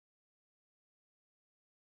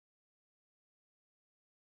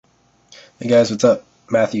Hey guys, what's up?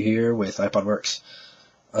 Matthew here with iPod Works.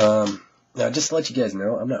 Now, just to let you guys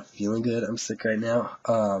know, I'm not feeling good. I'm sick right now,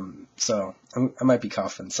 so I might be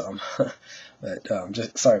coughing some, but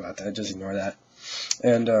just sorry about that. Just ignore that.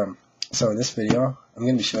 And so in this video, I'm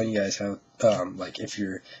going to be showing you guys how, like, if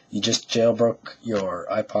you just jailbroke your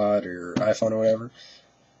iPod or your iPhone or whatever,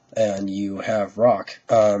 and you have Rock.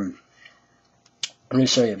 I'm going to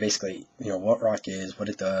show you basically, what Rock is, what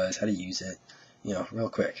it does, how to use it, real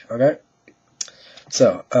quick. Okay.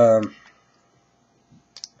 So,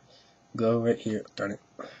 go right here. Darn it.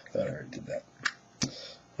 Thought I already did that.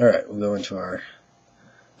 Alright, we'll go into our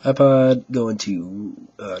iPod, go into,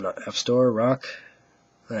 not App Store, Rock.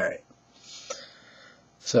 Alright.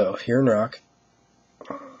 So, here in Rock.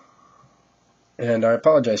 And I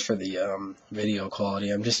apologize for the video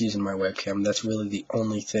quality. I'm just using my webcam. That's really the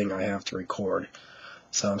only thing I have to record.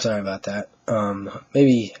 So, I'm sorry about that.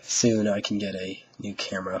 Maybe soon I can get a new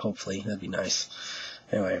camera, hopefully. That'd be nice.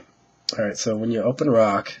 Anyway. Alright, so when you open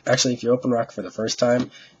Rock, actually if you open Rock for the first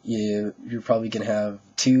time, you're probably going to have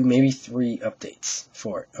 2, maybe 3 updates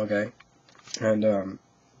for it, okay? And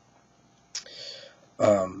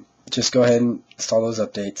just go ahead and install those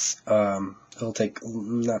updates. It'll take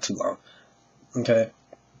not too long, okay?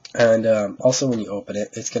 And also when you open it,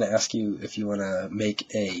 it's going to ask you if you want to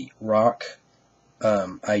make a Rock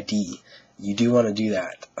ID. You do want to do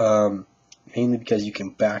that, mainly because you can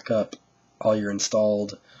back up all your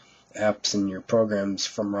installed apps and your programs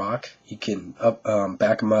from Rock. You can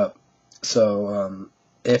back them up, so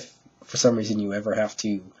if for some reason you ever have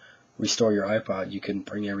to restore your iPod, you can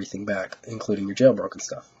bring everything back, including your jailbroken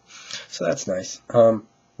stuff. So that's nice.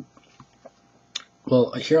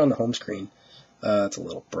 Well, here on the home screen, it's a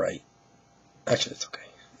little bright. Actually, it's okay.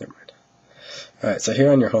 Never mind. Alright, so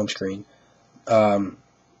here on your home screen,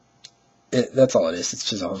 that's all it is. It's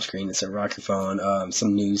just a home screen. It's a Rock your phone.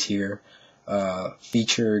 Some news here.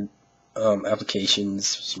 Featured applications,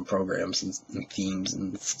 some programs and themes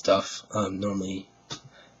and stuff. Normally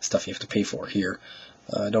stuff you have to pay for here.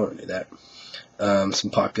 I don't want to do that.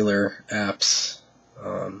 Some popular apps.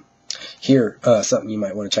 Here, something you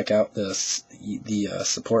might want to check out, the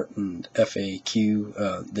support and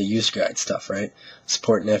FAQ, the user guide stuff, right?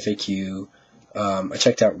 Support and FAQ. I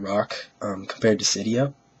checked out Rock compared to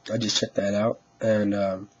Cydia. I just checked that out, and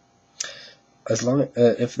as long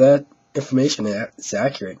if that information is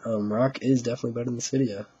accurate, Rock is definitely better than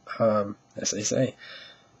Cydia, as they say.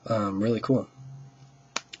 Really cool.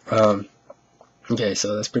 Okay,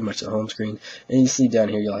 so that's pretty much the home screen, and you see down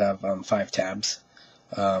here you'll have 5 tabs.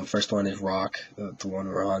 First one is Rock, the one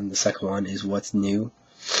we're on. The second one is what's new,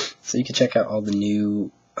 so you can check out all the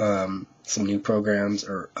new some new programs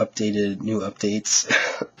or new updates.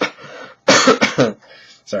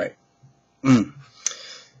 Sorry. Here,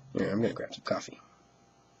 I'm gonna grab some coffee.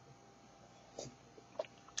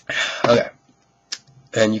 Okay,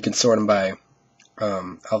 and you can sort them by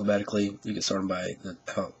alphabetically. You can sort them by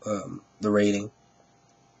the rating,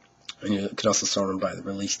 and you can also sort them by the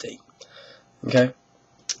release date. Okay,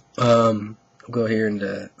 we'll go here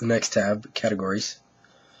into the next tab, categories.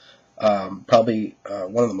 Probably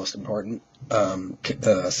one of the most important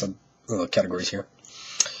categories here.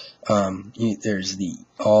 There's the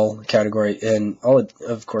all category, and all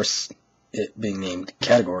of course, it being named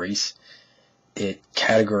categories, it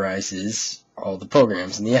categorizes all the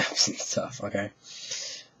programs and the apps and stuff, okay?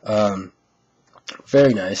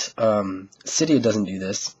 Very nice. Cydia doesn't do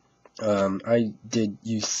this. I did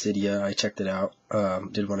use Cydia. I checked it out.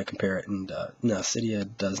 Did want to compare it, and no, Cydia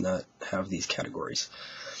does not have these categories.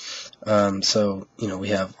 So, we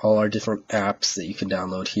have all our different apps that you can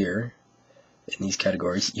download here in these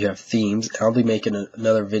categories. You have themes. I'll be making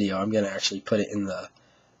another video. I'm going to actually put it in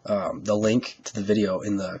the link to the video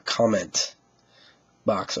in the comment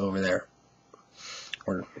box over there,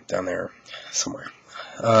 or down there somewhere.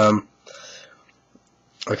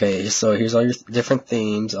 Okay, so here's all your different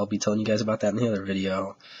themes. I'll be telling you guys about that in the other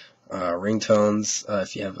video. Ringtones,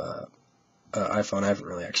 if you have a iPhone, I haven't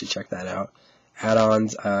really actually checked that out.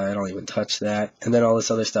 Add-ons, I don't even touch that. And then all this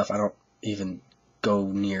other stuff, I don't even go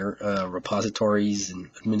near. Repositories and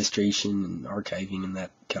administration and archiving and that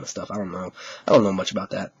kind of stuff. I don't know much about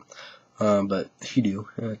that. But if you do,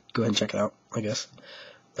 go ahead and check it out, I guess.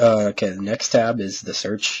 Okay, the next tab is the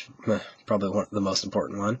search, probably the most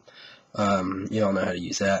important one. You all know how to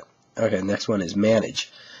use that. Okay, the next one is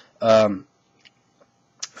manage. So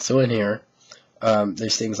in here,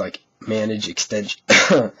 there's things like manage extension.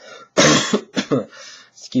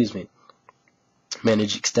 Excuse me.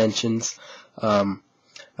 Manage extensions. I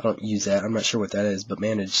don't use that. I'm not sure what that is, but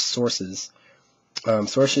manage sources.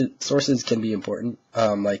 Sources can be important.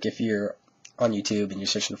 Like if you're on YouTube and you're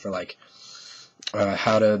searching for like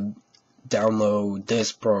how to download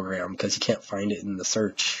this program, because you can't find it in the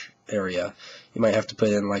search area. You might have to put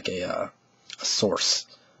in like a source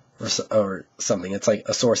or something. It's like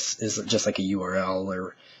a source is just like a URL,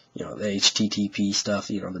 or the HTTP stuff,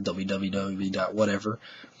 the www dot whatever.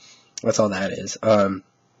 That's all that is.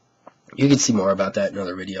 You can see more about that in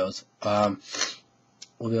other videos.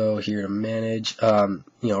 We'll go here to manage,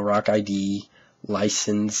 Rock ID,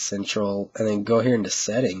 license, central, and then go here into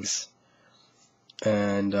settings,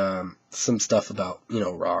 and some stuff about,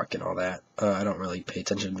 Rock and all that. I don't really pay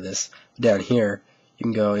attention to this. Down here, you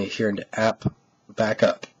can go here into app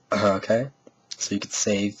backup, okay? So you could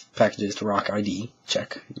save packages to Rock ID,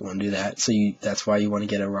 check, you want to do that. So that's why you want to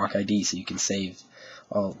get a Rock ID, so you can save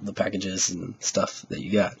all the packages and stuff that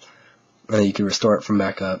you got. And then you can restore it from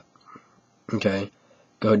backup, okay?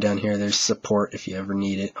 Go down here, there's support if you ever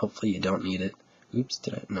need it. Hopefully you don't need it. Oops,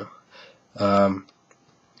 did I? No.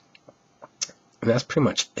 And that's pretty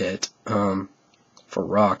much it for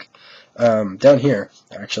Rock. Down here,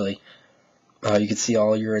 actually, you can see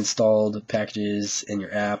all your installed packages and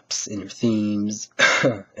your apps and your themes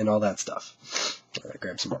and all that stuff. I'll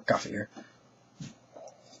grab some more coffee here.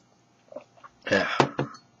 Yeah.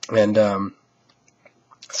 And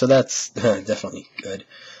so that's definitely good.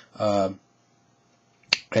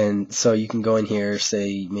 And so you can go in here,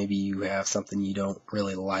 say maybe you have something you don't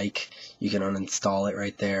really like, you can uninstall it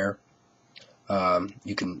right there.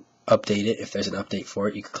 You can update it if there's an update for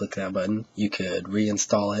it. You could click that button. You could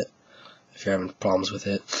reinstall it if you're having problems with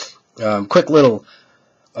it. Quick little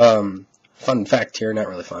fun fact here, not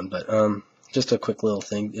really fun, but just a quick little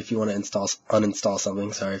thing. If you want to uninstall something,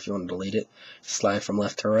 if you want to delete it, slide from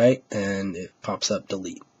left to right, and it pops up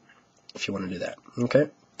delete. If you want to do that, okay.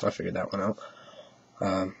 I figured that one out.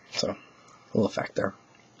 So a little fact there,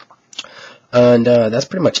 and that's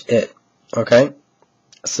pretty much it. Okay,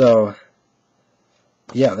 so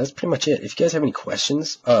yeah, that's pretty much it. If you guys have any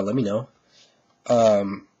questions, let me know.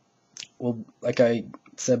 Well, like I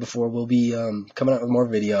said before, we'll be coming out with more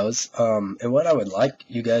videos. And what I would like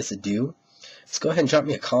you guys to do is go ahead and drop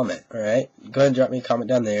me a comment. All right, go ahead and drop me a comment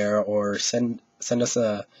down there, or send us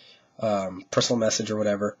a personal message or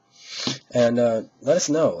whatever, and let us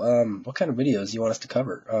know what kind of videos you want us to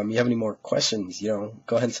cover. You have any more questions, go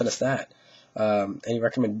ahead and send us that. Any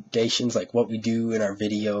recommendations, like what we do in our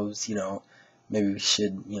videos, maybe we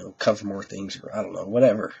should, cover more things, or I don't know,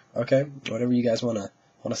 whatever. Okay, whatever you guys want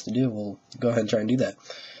us to do, we'll go ahead and try and do that.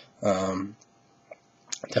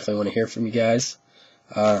 Definitely want to hear from you guys.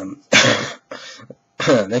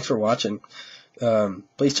 Thanks for watching.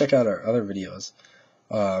 Please check out our other videos.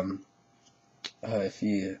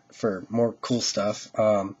 For more cool stuff.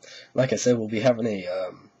 Like I said, we'll be having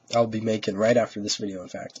I'll be making, right after this video, in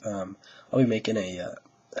fact, I'll be making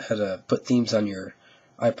how to put themes on your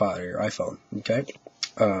iPod or your iPhone, okay?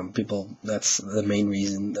 That's the main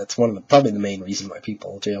reason, probably the main reason why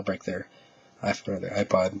people jailbreak their iPhone or their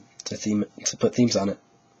iPod, to put themes on it.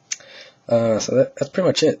 So that's pretty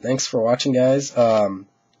much it. Thanks for watching, guys. Have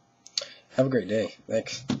a great day.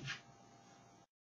 Thanks.